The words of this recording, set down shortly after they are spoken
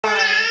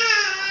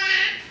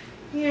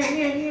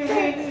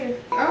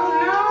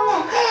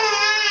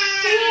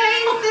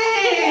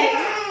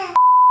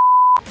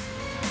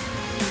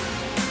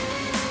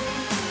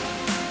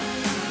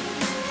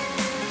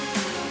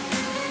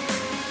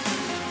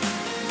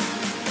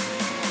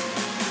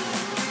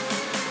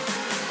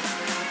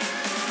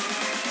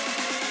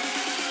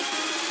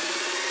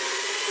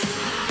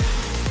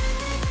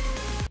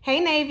Hey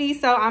NAYvy,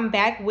 so I'm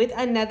back with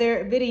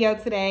another video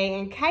today,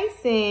 and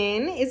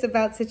Kyson is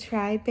about to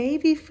try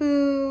baby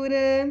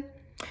food.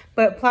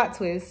 But plot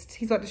twist,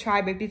 he's about to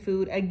try baby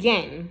food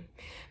again.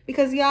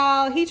 Because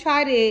y'all, he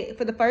tried it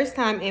for the first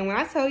time, and when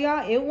I tell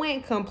y'all, it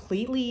went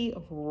completely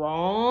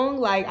wrong.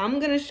 Like,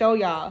 I'm gonna show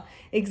y'all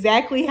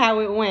exactly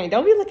how it went.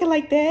 Don't be looking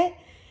like that.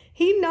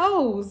 He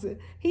knows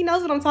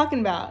what I'm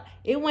talking about.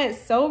 It went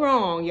so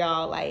wrong,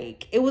 y'all.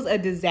 Like, it was a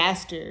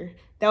disaster.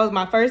 That was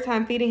my first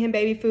time feeding him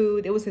baby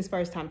food. It was his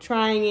first time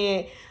trying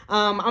it.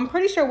 I'm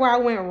pretty sure where I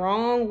went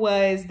wrong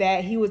was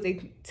that he was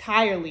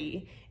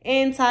entirely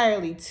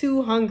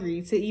too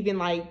hungry to even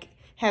like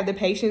have the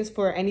patience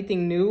for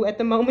anything new at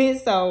the moment.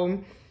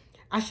 So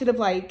I should have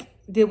like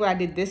did what I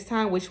did this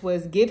time, which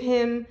was give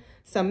him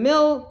some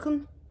milk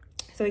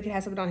so he could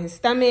have something on his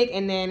stomach.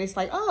 And then it's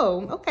like,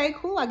 oh, okay,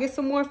 cool, I get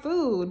some more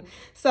food.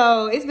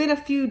 So it's been a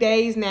few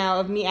days now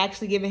of me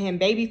actually giving him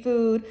baby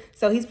food.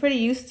 So he's pretty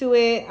used to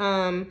it.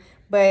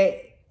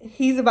 But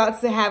he's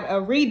about to have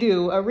a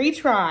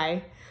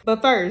retry.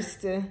 But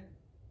first,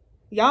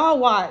 y'all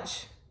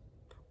watch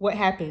what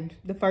happened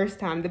the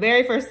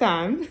very first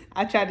time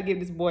I tried to give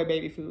this boy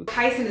baby food.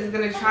 Kyson is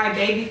gonna try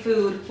baby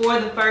food for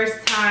the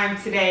first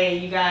time today,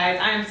 you guys.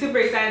 I am super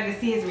excited to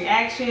see his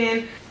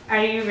reaction.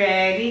 Are you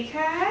ready,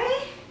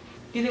 Kai?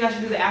 Do you think I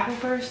should do the apple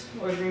first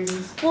or green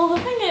beans? Well, the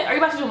thing is, are you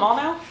about to do them all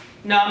now?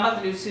 No, I'm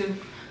about to do two.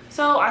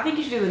 So I think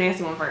you should do the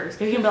nasty one first.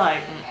 Cause you can be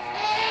like,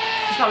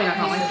 he's probably not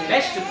gonna like the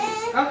vegetables.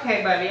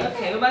 Okay, buddy.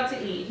 Okay, we're about to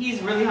eat.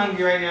 He's really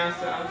hungry right now,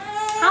 so.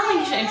 I don't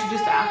think you should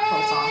introduce the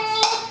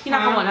applesauce. He's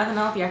not gonna want nothing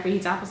healthy after he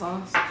eats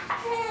applesauce.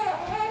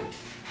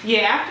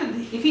 Yeah,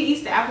 if he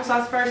eats the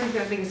applesauce first, he's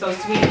gonna think it's so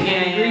sweet,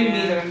 and the green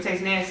beans are gonna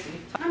taste nasty.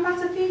 I'm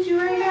about to feed you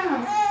right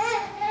now.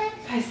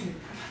 Kyson, I'm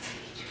about to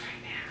feed you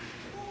right now.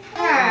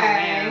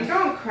 Hi,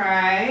 don't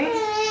cry.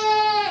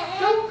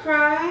 Don't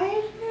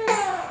cry.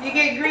 You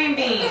get green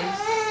beans.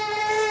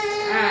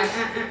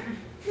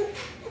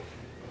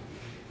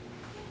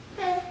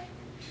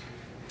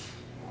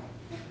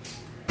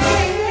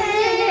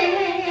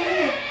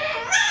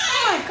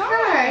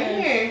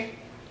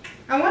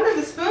 I wonder if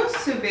the spoon's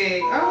too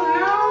big. Oh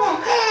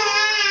no!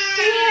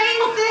 He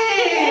hates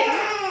it!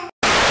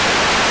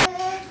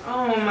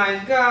 Oh my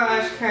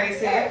gosh,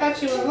 Kyson. I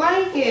thought you would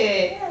like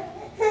it.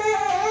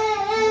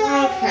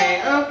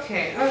 Okay. I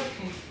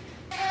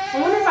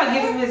wonder if I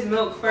give him his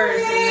milk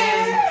first and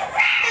then...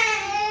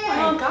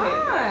 Oh my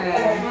god.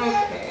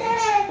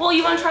 Okay. Well,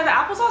 you want to try the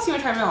applesauce or you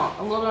want to try milk?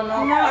 A little bit of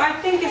milk? No, I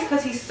think it's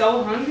because he's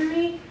so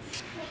hungry.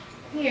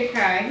 Here,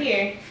 Kai.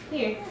 Here.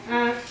 Yeah.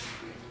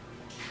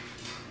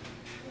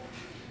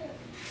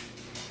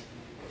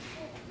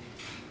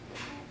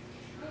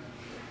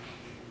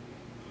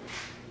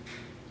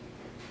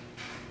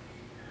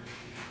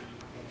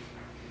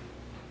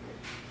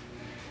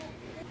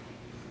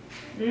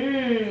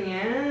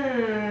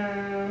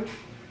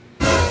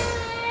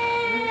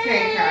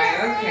 Okay, Kai,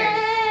 okay.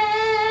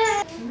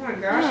 Oh my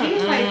gosh,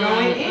 he's like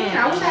going in. I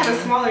wish I had a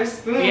smaller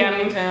spoon. Yeah,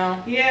 me too.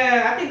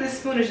 Yeah, I think this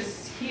spoon is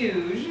just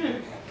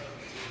huge.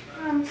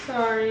 I'm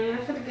sorry, I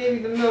should have gave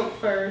you the milk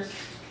first.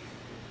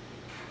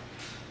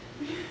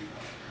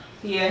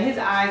 Yeah, his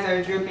eyes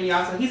are drooping,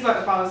 y'all, so he's about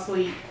to fall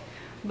asleep.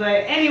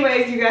 But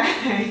anyways, you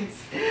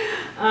guys,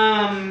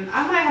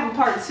 I might have a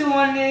part 2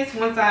 on this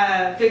once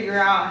I figure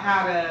out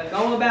how to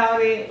go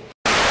about it.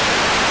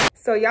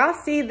 So y'all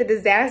see the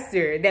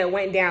disaster that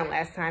went down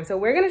last time. So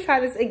we're gonna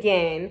try this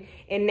again.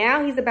 And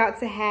now he's about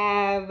to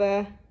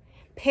have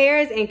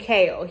pears and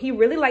kale. He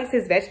really likes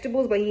his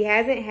vegetables, but he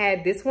hasn't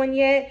had this one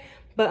yet.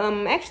 But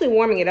I'm actually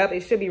warming it up.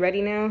 It should be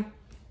ready now.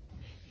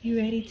 You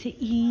ready to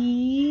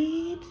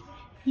eat?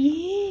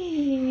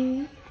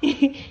 Yeah.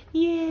 Yay,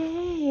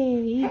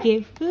 you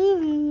get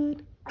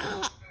food.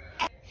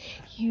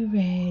 You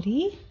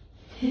ready?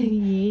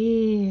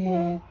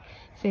 Yeah.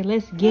 Say,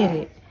 let's get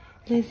it.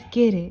 Let's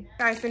get it.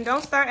 Kyson,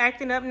 don't start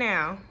acting up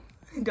now.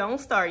 Don't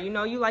start. You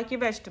know you like your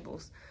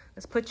vegetables.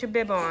 Let's put your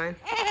bib on.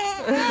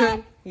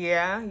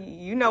 Yeah,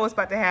 you know what's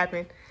about to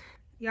happen.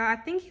 Y'all, I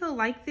think he'll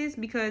like this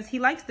because he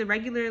likes the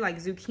regular like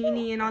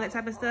zucchini and all that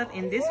type of stuff.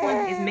 And this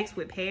one is mixed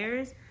with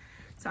pears.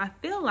 So I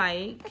feel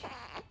like,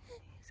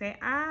 say,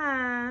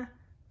 ah. I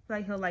feel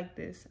like he'll like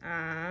this.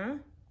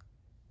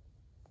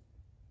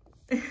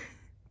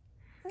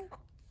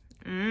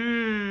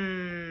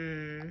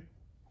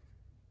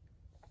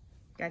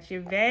 Got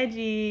your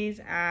veggies.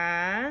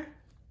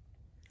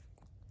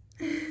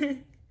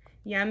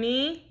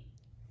 Yummy.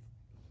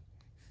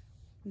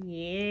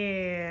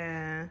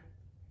 Yeah.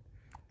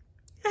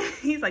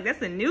 He's like,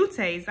 that's a new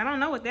taste. I don't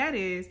know what that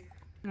is.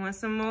 You want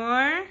some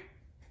more?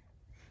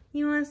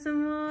 You want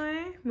some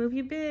more? Move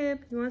your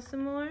bib. You want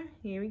some more?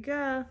 Here we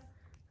go.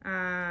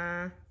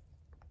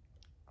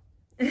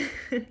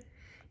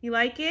 You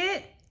like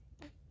it?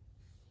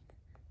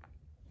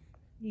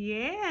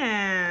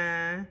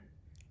 Yeah.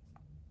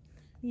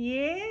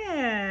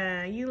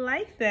 Yeah, you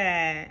like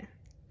that.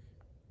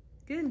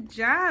 Good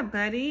job,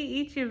 buddy.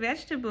 Eat your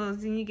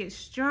vegetables and you get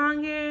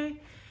stronger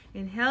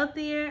and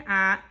healthier.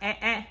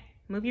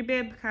 Move your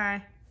bib,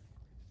 Kai.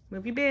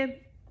 Move your bib.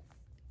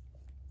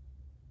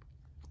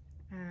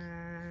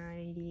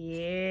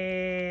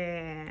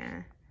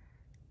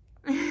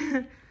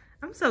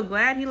 I'm so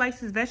glad he likes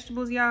his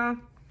vegetables, y'all.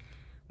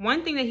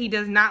 One thing that he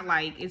does not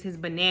like is his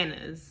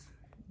bananas.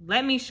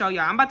 Let me show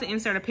y'all. I'm about to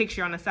insert a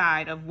picture on the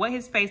side of what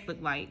his face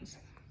looked like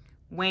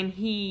when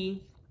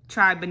he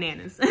tried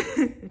bananas.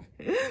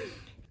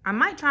 I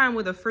might try him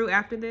with a fruit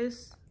after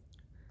this.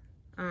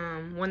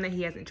 One that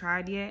he hasn't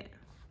tried yet.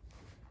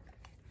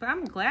 But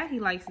I'm glad he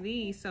likes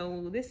these.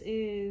 So this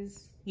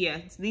is,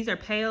 yeah, these are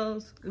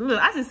pears.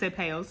 Look, I just said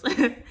pears.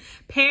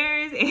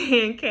 Pears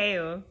and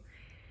kale.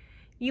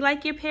 You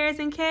like your pears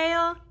and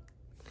kale?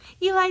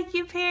 You like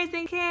your pears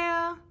and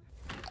kale?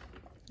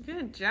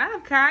 Good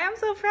job, Kai. I'm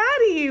so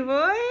proud of you,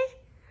 boy.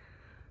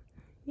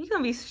 You're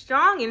gonna be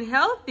strong and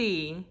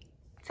healthy.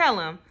 Tell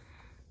him.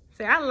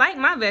 Say, I like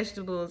my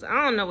vegetables.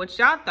 I don't know what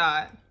y'all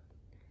thought.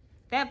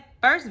 That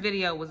first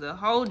video was a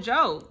whole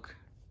joke.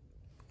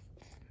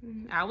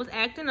 I was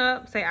acting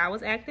up. Say, I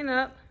was acting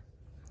up.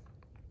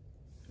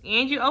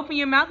 And you open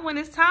your mouth when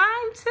it's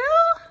time,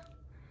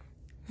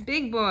 too?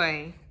 Big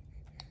boy.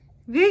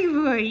 Big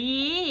boy,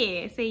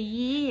 yeah. Say,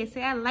 yeah.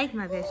 Say, I like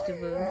my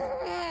vegetables.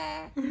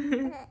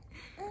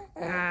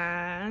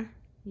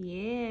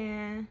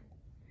 Yeah.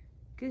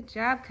 Good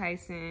job,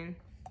 Kyson.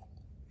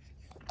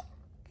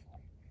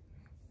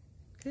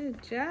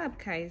 Good job,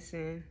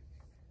 Kyson.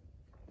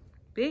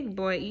 Big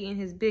boy eating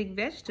his big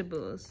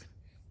vegetables.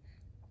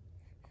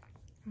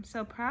 I'm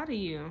so proud of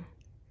you.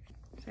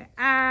 Say,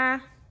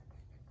 ah.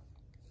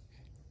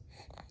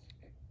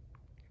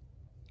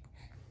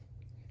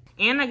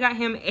 And I got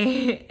him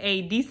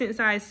a decent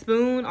sized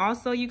spoon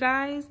also, you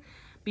guys.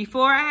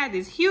 Before I had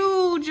this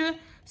huge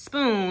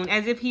spoon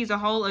as if he's a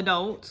whole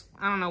adult.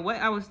 I don't know what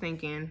I was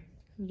thinking.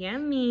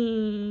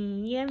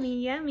 Yummy,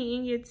 yummy, yummy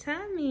in your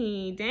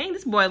tummy. Dang,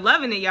 this boy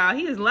loving it, y'all.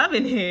 He is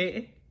loving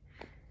it.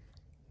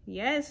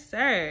 Yes,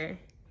 sir.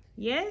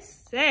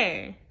 Yes,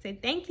 sir. Say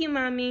thank you,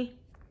 mommy.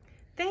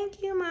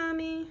 Thank you,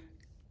 mommy.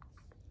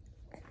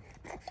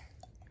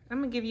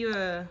 I'm gonna give you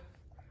a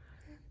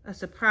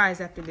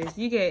surprise after this.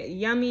 You get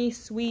yummy,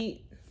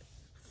 sweet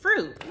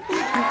fruit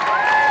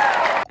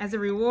as a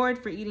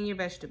reward for eating your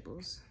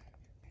vegetables.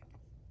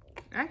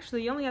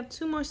 Actually, you only have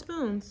 2 more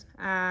spoons.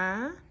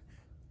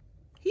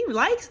 He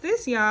likes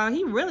this, y'all.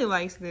 He really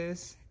likes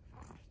this.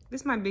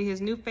 This might be his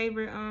new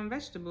favorite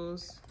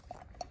vegetables.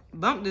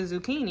 Bump the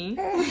zucchini.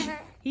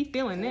 He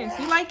feeling this.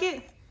 You like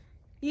it?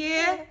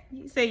 Yeah?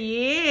 You say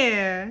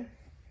yeah.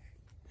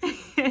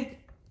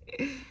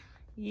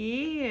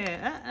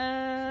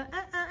 Yeah.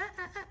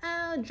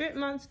 Drip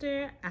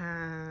monster.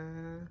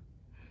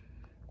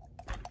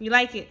 You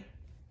like it?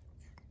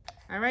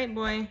 All right,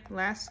 boy.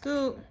 Last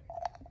scoop.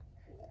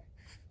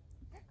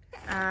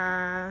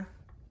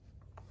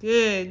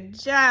 Good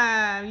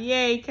job.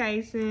 Yay,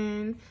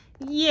 Kyson.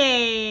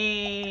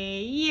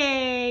 Yay.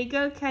 Yay.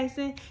 Go,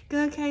 Kyson.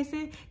 Go,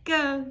 Kyson.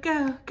 Go,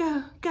 go,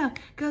 go, go.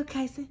 Go,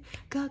 Kyson.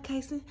 Go,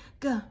 Kyson.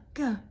 Go,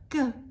 go,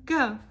 go,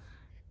 go.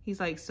 He's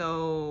like,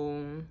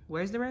 so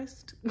where's the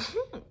rest?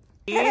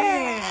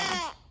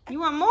 Yeah.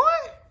 You want more?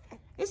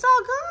 It's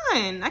all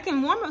gone. I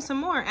can warm up some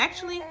more.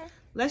 Actually,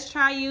 let's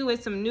try you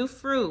with some new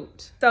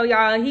fruit. So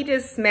y'all, he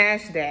just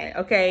smashed that,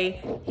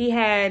 okay? He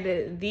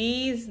had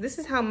these. This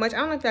is how much, I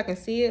don't know if y'all can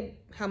see it,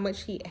 how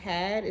much he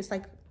had. It's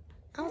like,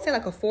 I would say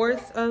like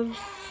 1/4 of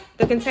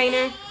the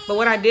container. But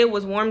what I did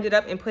was warmed it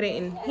up and put it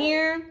in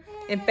here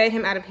and fed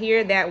him out of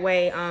here. That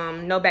way,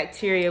 no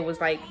bacteria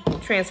was like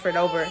transferred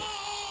over.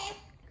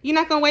 You're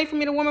not gonna wait for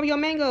me to warm up your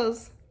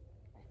mangoes?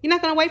 You're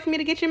not gonna wait for me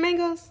to get your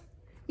mangoes?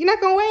 You're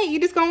not gonna wait, you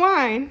just gonna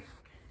whine.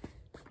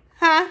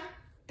 Huh?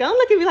 Don't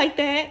look at me like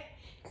that.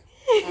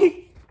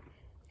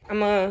 I'm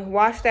gonna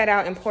wash that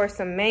out and pour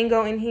some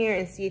mango in here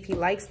and see if he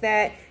likes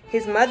that.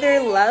 His mother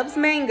loves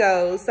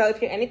mangoes, so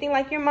if you're anything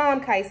like your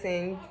mom,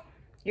 Kyson,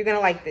 you're gonna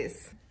like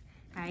this.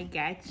 I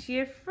got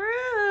your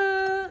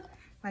fruit.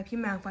 Wipe your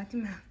mouth, wipe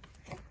your mouth.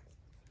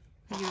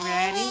 You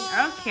ready?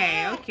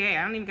 Okay, okay.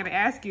 I don't even gotta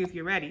ask you if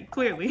you're ready,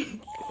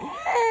 clearly.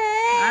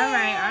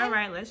 All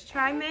right, let's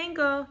try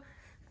mango.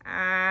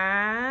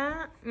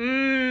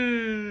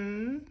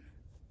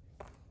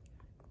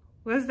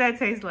 What's that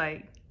taste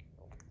like?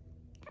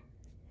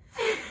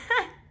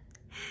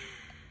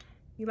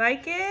 You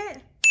like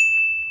it?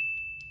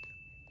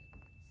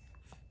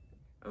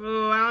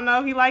 Oh, I don't know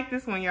if he liked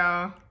this one,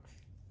 y'all.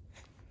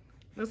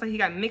 Looks like he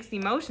got mixed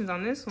emotions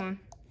on this one.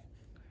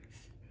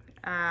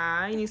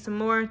 You need some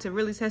more to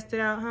really test it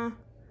out, huh?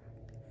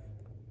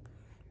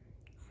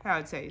 How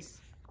it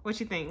tastes? What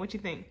you think? What you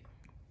think?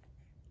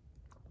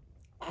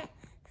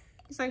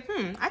 He's like,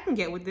 I can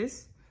get with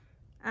this.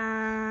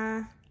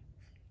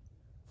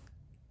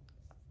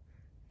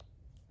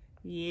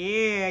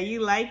 Yeah, you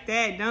like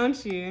that,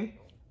 don't you?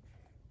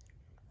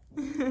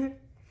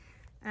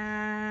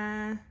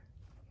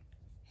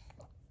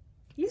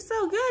 You're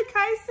so good,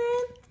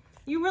 Kyson.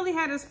 You really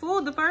had us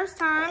fooled the first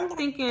time,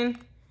 thinking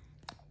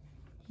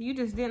you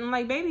just didn't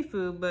like baby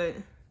food, but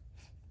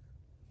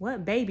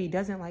what baby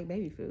doesn't like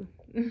baby food?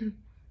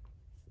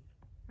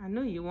 I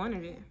knew you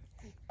wanted it.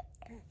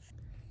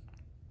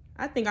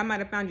 I think I might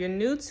have found your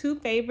new 2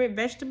 favorite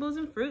vegetables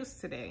and fruits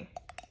today.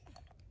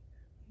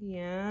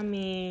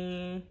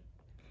 Yummy.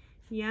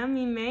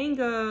 Yummy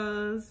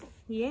mangoes.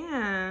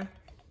 Yeah.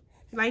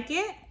 Like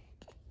it?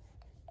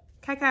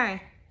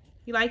 Kai,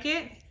 you like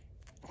it?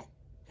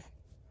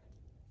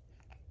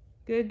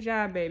 Good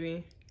job,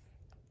 baby.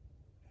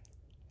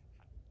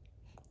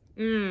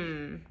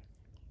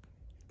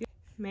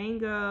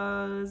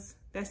 Mangoes.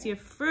 That's your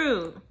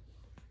fruit.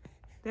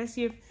 That's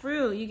your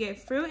fruit. You get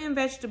fruit and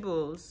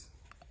vegetables.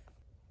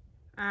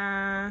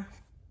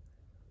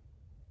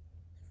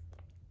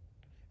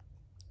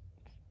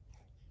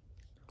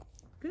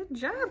 Good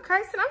job,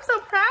 Kyson. I'm so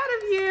proud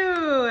of you.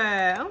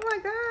 Oh my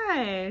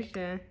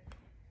gosh.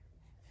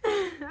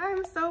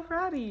 I'm so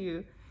proud of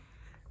you.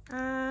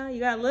 You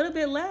got a little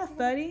bit left,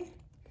 buddy.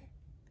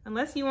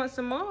 Unless you want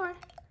some more.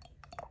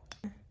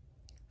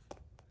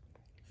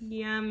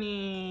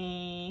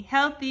 Yummy.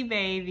 Healthy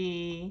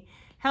baby.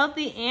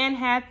 Healthy and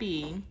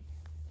happy.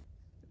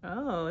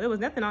 Oh, there was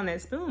nothing on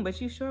that spoon,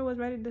 but you sure was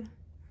ready to...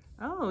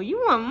 Oh, you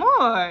want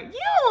more.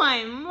 You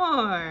want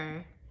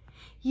more.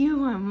 You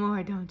want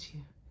more, don't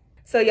you?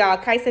 So y'all,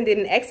 Kyson did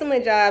an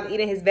excellent job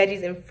eating his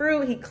veggies and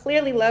fruit. He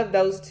clearly loved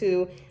those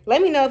two.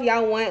 Let me know if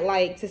y'all want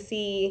like to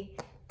see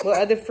what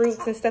other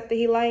fruits and stuff that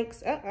he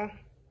likes.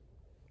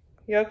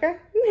 You okay?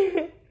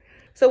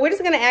 So we're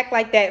just gonna act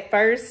like that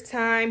first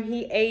time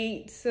he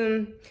ate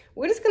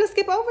we're just gonna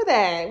skip over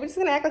that. We're just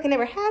gonna act like it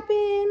never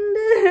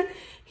happened.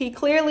 He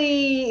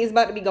clearly is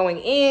about to be going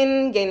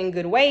in, gaining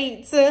good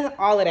weight,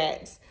 all of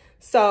that.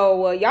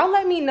 So y'all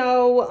let me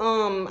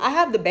know. I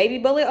have the baby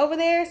bullet over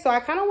there, so I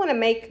kind of want to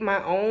make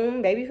my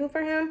own baby food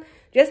for him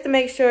just to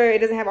make sure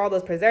it doesn't have all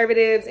those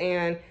preservatives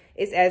and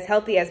it's as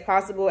healthy as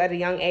possible at a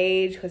young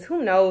age, because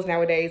who knows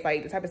nowadays,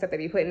 like the type of stuff they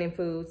be putting in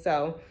food.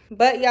 So,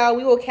 but y'all,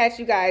 we will catch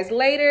you guys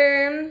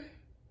later.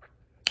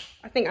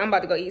 I think I'm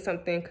about to go eat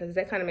something because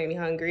that kind of made me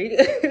hungry.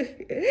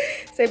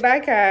 Say bye,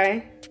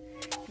 Kai.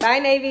 Bye,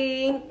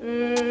 NAYvy.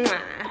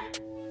 Mwah.